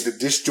 yeah. Yeah, the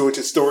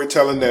disjointed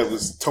storytelling that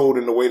was told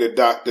in the way that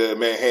Dr.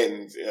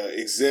 Manhattan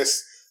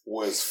exists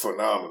was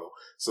phenomenal.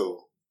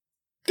 So,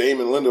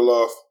 Damon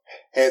Lindelof,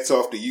 hats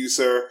off to you,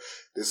 sir.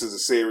 This is a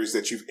series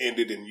that you've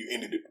ended, and you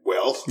ended it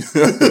well.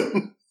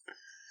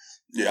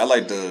 Yeah, I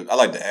like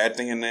the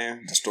acting in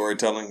there, the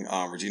storytelling.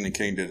 Regina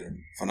King did a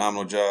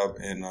phenomenal job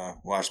in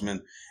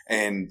Watchmen,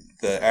 and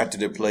the actor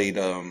that played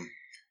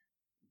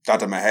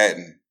Dr.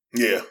 Manhattan.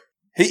 Yeah,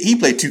 he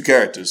played 2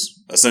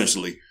 characters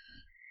essentially,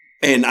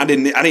 and I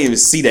didn't even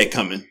see that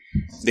coming.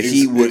 That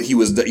he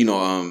was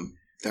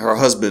her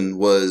husband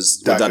was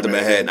Dr.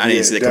 Manhattan. I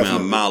didn't see that coming a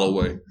mile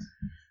away.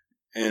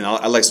 And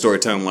I like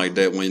storytelling like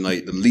that, when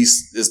like the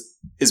least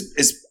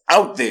is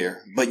out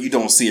there, but you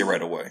don't see it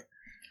right away.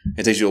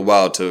 It takes you a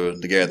while to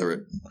gather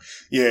it.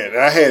 Yeah, and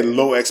I had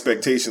low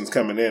expectations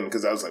coming in,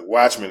 because I was like,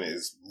 Watchmen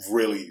is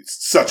really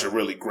such a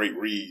really great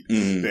read,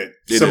 that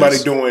somebody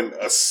doing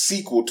a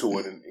sequel to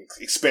it and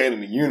expanding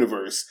the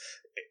universe,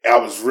 I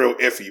was real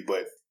iffy,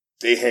 but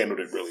they handled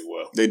it really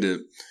well. They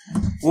did.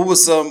 What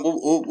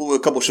were a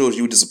couple shows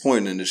you were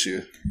disappointed in this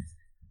year?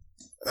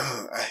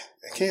 I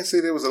can't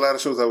say there was a lot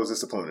of shows I was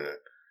disappointed in,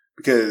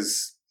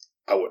 because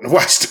I wouldn't have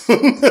watched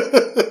them.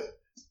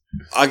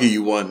 I'll give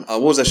you one.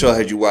 What was that show I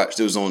had you watch?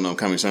 It was on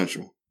Comedy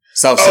Central.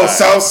 Southside. Oh,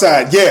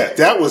 Southside. Yeah,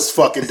 that was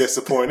fucking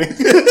disappointing.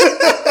 Hey,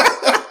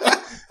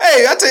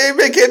 I tell you,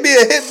 it can't be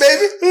a hit,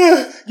 baby.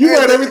 You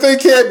right, everything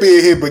can't be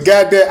a hit, but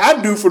goddamn,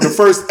 I knew from the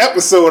first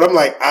episode, I'm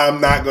like,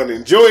 I'm not going to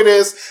enjoy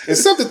this. And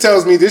something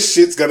tells me this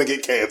shit's going to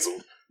get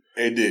canceled.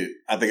 It did.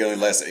 I think it only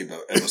lasted 8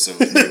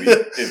 episodes, maybe.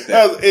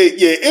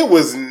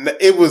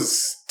 It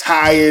was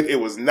tired. It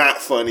was not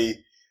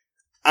funny.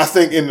 I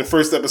think in the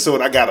first episode,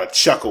 I got a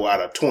chuckle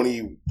out of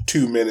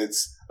 22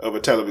 minutes of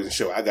a television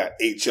show. I got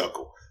a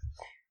chuckle.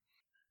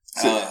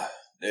 So,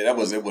 it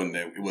wasn't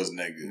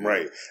that good.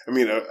 Right. I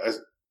mean,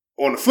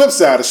 on the flip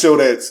side, a show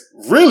that's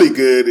really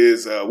good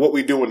is What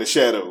We Do in the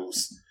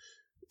Shadows.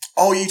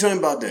 Oh, you talking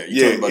about that?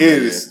 It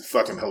is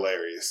fucking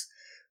hilarious.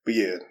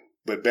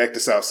 But back to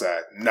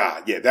Southside.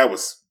 That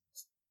was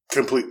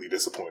completely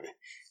disappointing.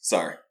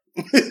 Sorry.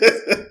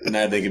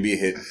 Now they could be a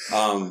hit.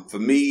 For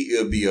me,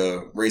 it would be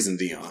Raising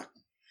Dion.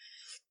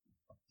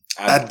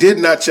 I did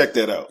not check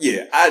that out.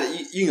 Yeah,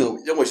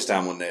 don't waste your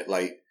time on that.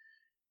 Like,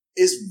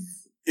 it's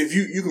if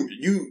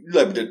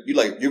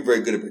you're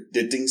very good at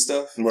predicting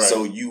stuff, right.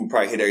 So you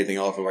probably hit everything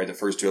off in like the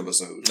first 2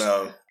 episodes.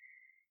 No,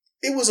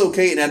 it was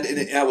okay, and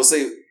I would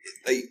say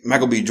like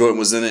Michael B. Jordan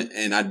was in it,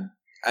 and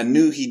I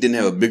knew he didn't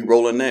have a big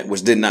role in that,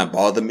 which did not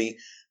bother me.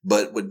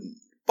 But what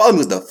bothered me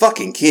was the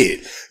fucking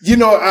kid. You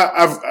know,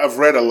 I've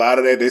read a lot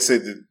of that. They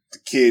said that the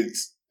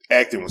kid's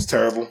acting was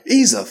terrible.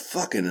 He's a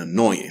fucking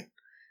annoying.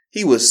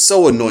 He was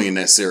so annoying in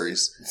that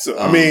series. So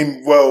I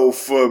mean, well,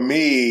 for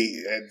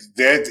me,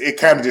 that it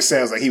kind of just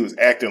sounds like he was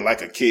acting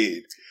like a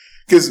kid.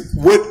 Because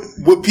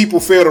what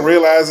people fail to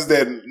realize is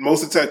that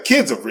most of the time,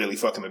 kids are really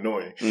fucking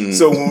annoying. Mm-hmm.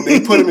 So when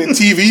they put them in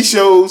TV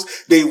shows,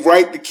 they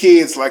write the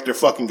kids like they're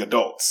fucking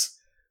adults.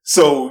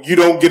 So you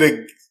don't get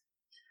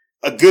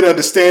a good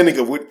understanding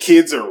of what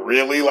kids are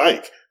really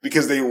like,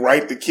 because they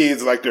write the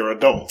kids like they're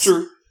adults.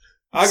 True.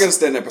 I can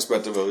understand that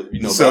perspective of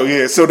it. So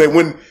that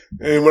when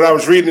I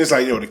was reading this,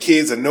 like, the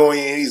kid's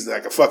annoying, he's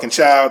like a fucking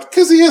child,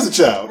 because he is a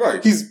child.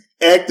 Right. He's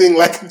acting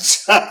like a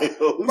child.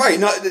 Right.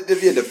 No,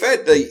 the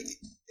fact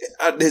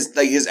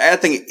that his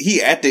acting,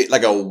 he acted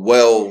like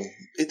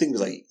I think it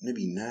was like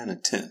maybe 9 or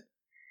 10.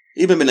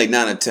 Even been like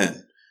 9 or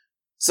 10.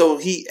 So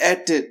he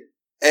acted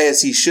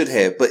as he should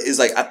have, but it's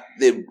like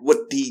what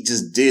he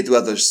just did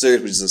throughout the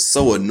series was just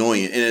so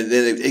annoying, and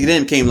then it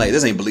then came like,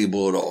 this ain't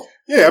believable at all.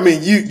 Yeah, I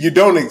mean, you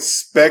don't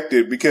expect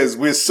it because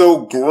we're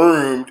so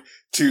groomed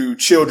to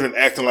children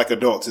acting like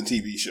adults in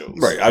TV shows.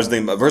 Right. I was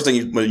thinking about the first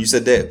thing when you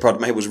said that,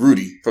 probably my head was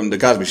Rudy from The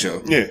Cosby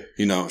Show. Yeah.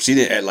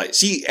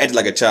 She acted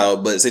like a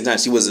child, but at the same time,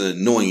 she wasn't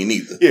annoying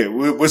either. Yeah,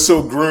 we're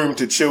so groomed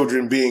to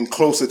children being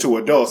closer to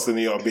adults than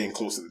they are being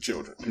closer to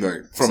children.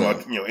 Right. From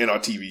in our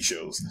TV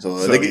shows. So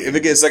if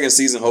it gets a second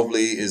season,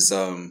 hopefully it's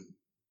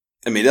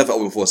definitely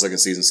open for a second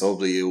season, so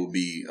hopefully it will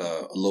be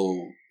a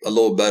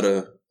little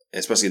better,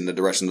 especially in the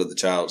direction of the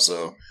child.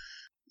 So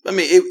I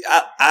mean,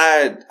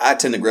 I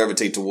tend to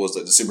gravitate towards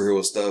the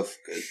superhero stuff,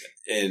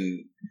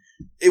 and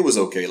it was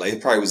okay. Like,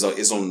 it probably was.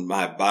 It's on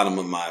my bottom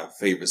of my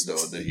favorites though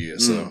of the year.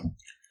 So,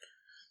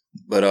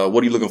 but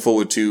what are you looking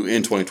forward to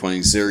in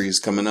 2020 series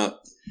coming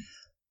up?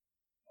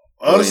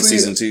 Honestly,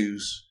 season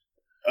 2s.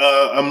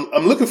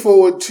 I'm looking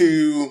forward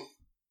to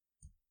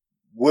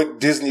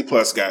what Disney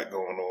Plus got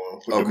going on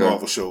with the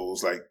Marvel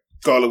shows like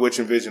Scarlet Witch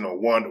and Vision or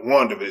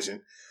WandaVision.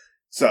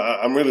 So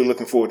I'm really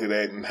looking forward to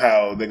that and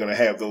how they're going to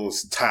have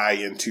those tie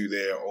into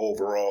their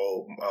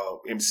overall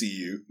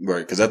MCU. Right,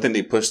 because I think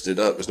they pushed it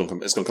up. It's going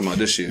to come out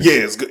this year.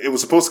 Yeah, it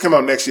was supposed to come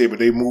out next year, but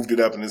they moved it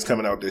up and it's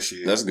coming out this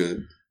year. That's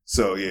good.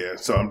 So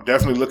so I'm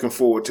definitely looking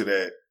forward to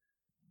that.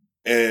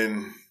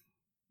 And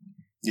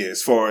yeah,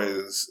 as far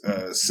as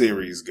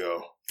series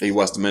go, Have you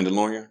watched The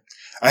Mandalorian?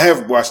 I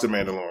have watched The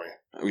Mandalorian.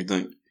 What do you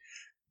think?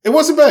 It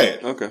wasn't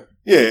bad. Okay.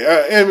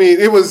 Yeah, I mean,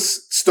 it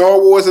was Star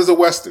Wars as a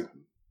Western.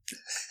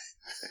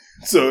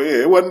 So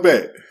yeah, it wasn't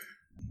bad.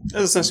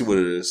 That's essentially what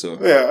it is. So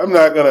yeah, I'm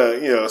not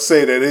gonna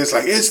say that it's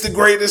like it's the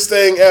greatest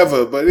thing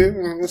ever, but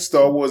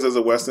Star Wars as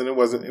a Western, it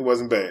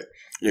wasn't bad.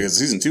 Yeah, because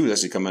season 2 is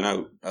actually coming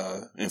out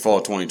in fall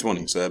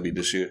 2020, so that'll be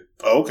this year.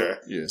 Oh, okay.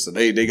 Yeah, so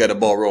they got a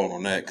ball rolling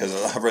on that, because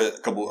I read a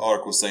couple of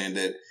articles saying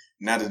that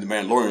now that The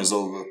Mandalorian is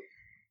over,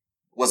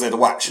 what's there to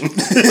watch?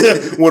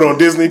 What, on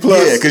Disney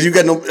Plus? Yeah, because you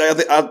got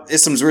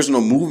it's some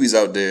original movies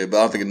out there, but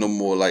I don't think it's no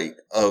more like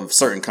of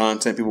certain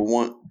content people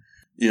want.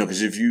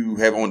 Because if you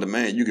have on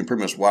demand, you can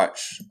pretty much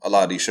watch a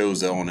lot of these shows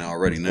that are on there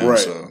already now. Right.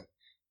 So,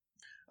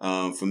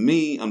 for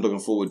me, I'm looking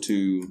forward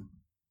to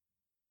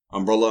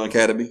Umbrella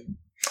Academy.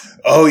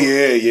 Oh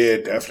yeah,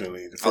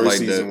 definitely. The first like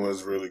season that.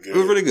 was really good. It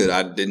was really good.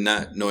 I did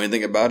not know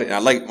anything about it. And I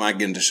like when I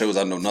get into shows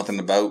I know nothing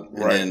about,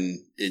 and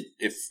then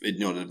if it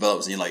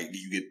develops and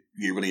you get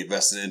really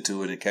invested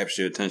into it and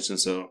capture your attention.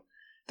 So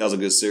that was a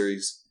good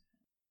series.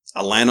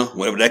 Atlanta,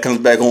 whatever that comes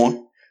back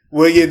on.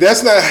 Well, yeah,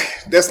 that's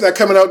not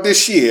coming out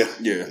this year.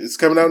 Yeah, it's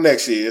coming out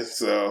next year.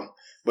 So,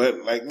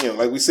 but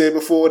like we said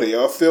before, they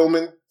are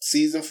filming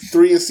season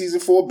 3 and season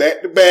 4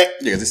 back to back.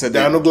 Yeah, they said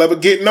Donald Glover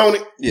getting on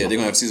it. Yeah, they're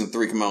gonna have season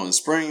 3 come out in the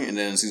spring, and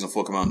then season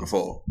 4 come out in the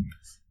fall.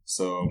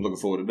 So I'm looking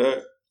forward to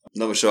that.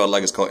 Another show I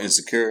like is called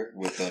Insecure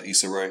with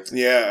Issa Rae.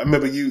 Yeah, I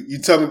remember you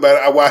told me about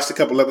it. I watched a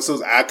couple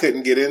episodes. I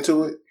couldn't get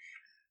into it.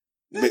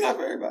 It's not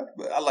very bad,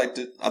 but I liked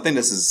it. I think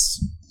this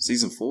is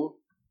season 4.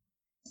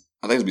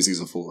 I think it'll be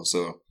season 4.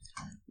 So.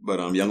 But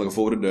I'm looking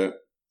forward to that.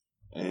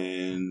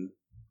 And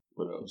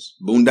what else?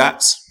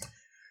 Boondocks.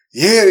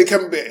 Yeah, they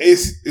come.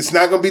 It's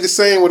not gonna be the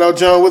same without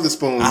John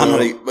Witherspoon. I know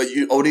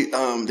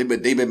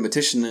they've been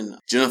petitioning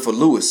Jennifer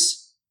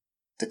Lewis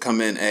to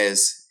come in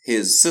as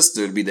his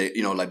sister to be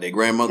like their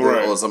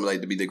grandmother or something,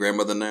 like to be their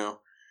grandmother now.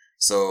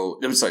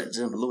 So I'm sorry,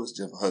 Jennifer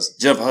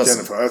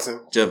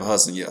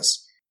Hudson.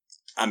 Yes.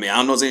 I mean, I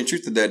don't know if there's any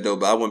truth to that though,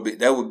 but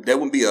that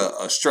wouldn't be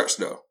a stretch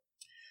though.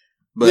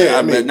 But yeah,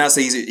 I mean, not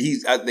say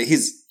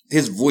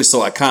his voice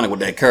so iconic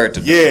with that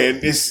character. Yeah,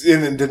 and it's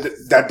in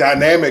the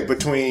dynamic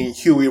between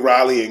Huey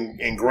Riley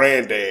and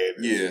Granddad.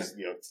 Yeah,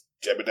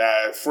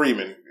 Jebediah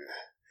Freeman.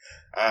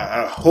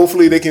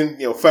 Hopefully they can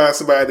find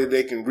somebody that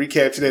they can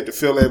recapture that to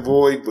fill that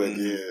void. But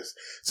yes,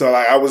 so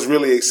I was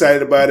really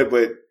excited about it,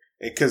 but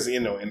because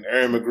and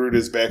Aaron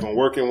McGruder's back on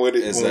working with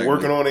it,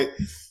 working on it.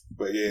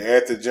 But yeah,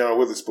 after John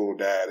Witherspoon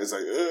died, it's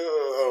like,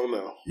 I don't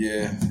know.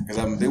 Yeah,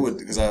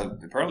 because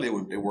apparently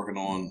they're working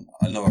on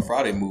another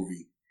Friday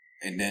movie.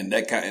 And then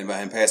that by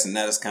him passing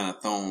that, has kind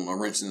of thrown a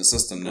wrench in the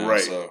system now.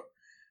 Right. So,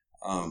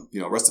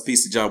 rest in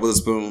peace to John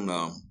Witherspoon.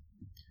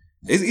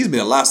 He's been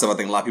a lot of stuff I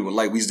think a lot of people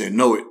like. We just didn't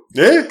know it.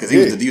 Yeah. Because he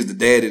was the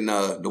dad in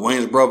the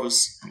Wayans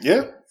Brothers.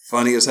 Yeah.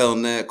 Funny as hell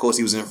in that. Of course,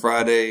 he was in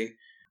Friday.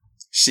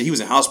 Shit, he was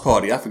in House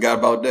Party. I forgot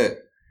about that.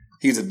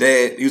 He was a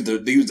dad. He was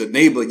the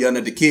neighbor yelling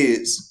at the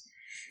kids.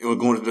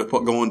 Going to the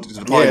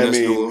party next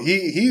door.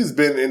 He's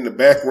been in the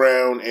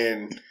background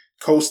and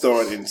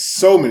co-starred in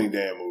so many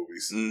damn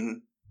movies. Mm-hmm.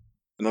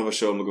 Another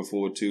show I'm looking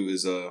forward to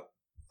is a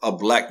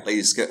Black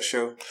Lady sketch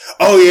show.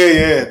 Oh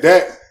yeah,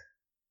 that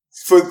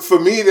For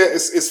me, that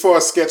as far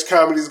as sketch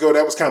comedies go,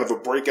 that was kind of a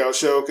breakout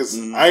show because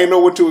I didn't know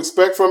what to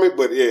expect from it,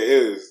 but yeah, it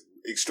is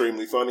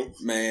extremely funny.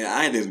 Man,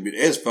 I didn't.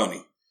 It's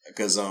funny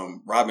because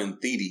Robin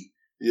Thede,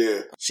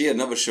 Yeah, she had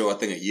another show. I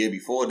think a year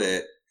before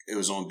that, it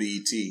was on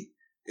BET.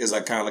 It's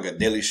like kind of like a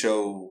Daily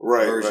Show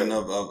version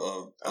of.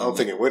 I don't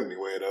think it went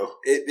anywhere though.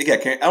 It got.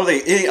 I don't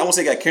think. I won't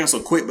say it got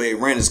canceled quick, but it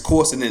ran its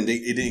course and then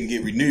it didn't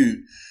get renewed.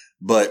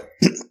 But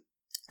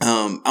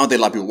I don't think a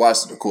lot of people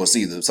watched it, of course,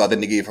 either. So I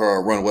think they gave her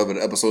a run, whatever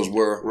the episodes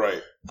were.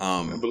 Right.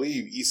 I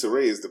believe Issa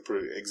Rae is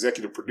the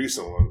executive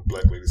producer on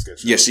Black Lady Sketch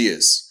Show. Yeah, she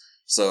is.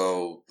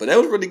 So, but that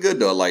was really good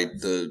though. Like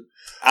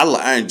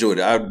I enjoyed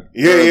it.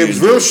 It was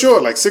real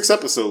short, like 6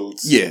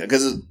 episodes. Yeah,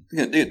 because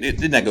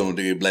they're not going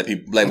to give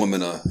black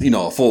women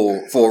a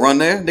full run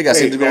there. They got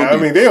something to go. I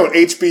mean, they're on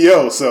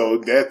HBO, so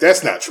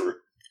that's not true.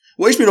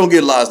 Well, HBO don't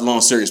get a lot of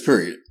long series.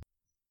 Period.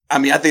 I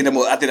mean, I think that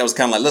was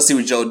kind of like, let's see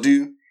what y'all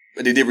do.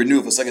 But they did renew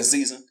it for second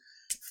season.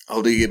 I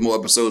hope they get more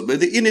episodes,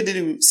 but they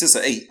do 6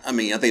 or 8. I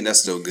mean, I think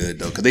that's still good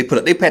though because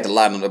they packed a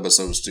lot on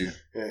episodes too.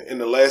 Yeah, and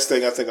the last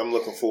thing I think I'm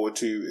looking forward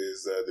to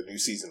is the new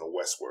season of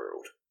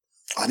Westworld.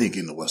 I didn't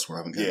get into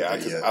Westworld.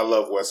 I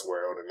love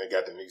Westworld, and they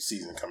got the new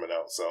season coming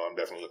out, so I'm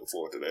definitely looking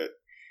forward to that.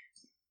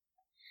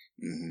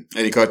 Mm-hmm.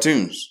 Any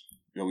cartoons?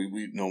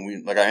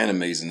 We like our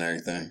animes and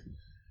everything.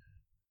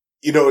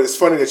 It's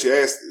funny that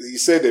you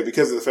said that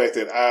because of the fact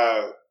that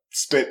I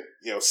spent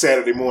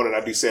Saturday morning. I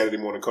do Saturday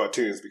morning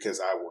cartoons because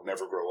I will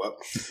never grow up.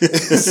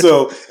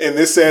 So, and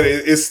this Saturday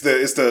it's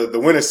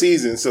the winter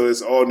season, so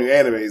it's all new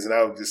animes, and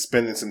I was just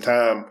spending some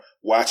time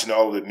watching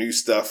all the new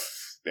stuff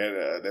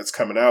that's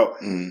coming out.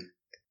 Mm.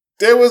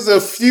 There was a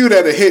few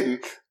that are hitting.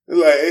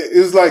 Like it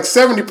was like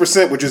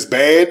 70% were just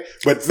bad,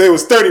 but there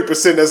was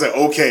 30% that's like,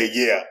 okay,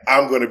 yeah,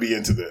 I'm going to be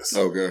into this.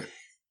 Okay.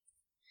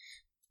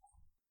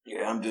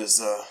 Yeah, I'm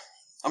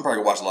probably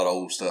gonna watch a lot of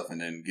old stuff and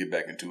then get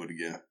back into it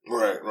again.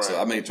 Right. So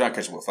I may try to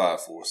catch up with Fire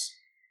Force.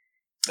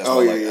 That's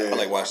I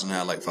like watching now.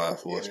 I like Fire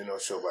Force. Yeah,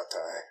 show about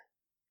time.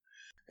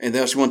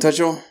 Anything else you want to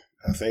touch on?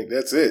 I think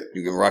that's it.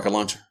 You give a rocket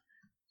launcher?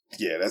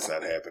 Yeah, that's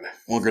not happening.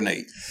 One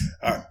grenade.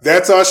 All right,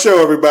 that's our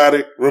show,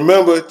 everybody.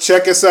 Remember,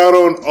 check us out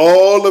on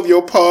all of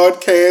your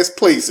podcast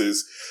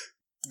places.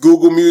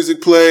 Google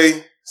Music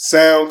Play,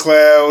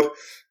 SoundCloud,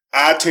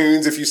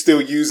 iTunes if you're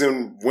still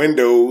using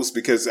Windows,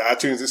 because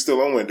iTunes is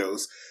still on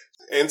Windows,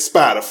 and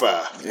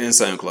Spotify. And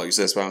SoundCloud. You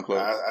said SoundCloud?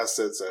 I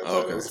said SoundCloud. Oh,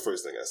 okay. That was the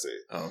first thing I said.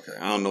 Oh, okay.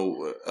 I don't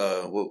know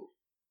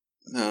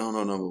I don't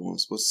know number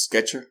ones. What's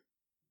Sketcher?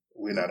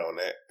 We're not on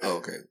that. Oh,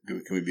 okay.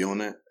 Can we be on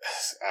that?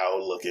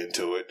 I'll look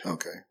into it.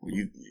 Okay. Well,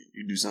 you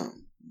do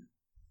something.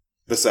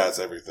 Besides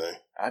everything.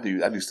 I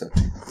do stuff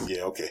too.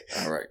 Yeah, okay.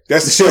 All right.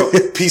 That's the show.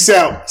 Peace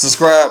out.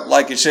 Subscribe,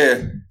 like, and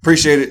share.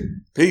 Appreciate it.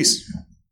 Peace.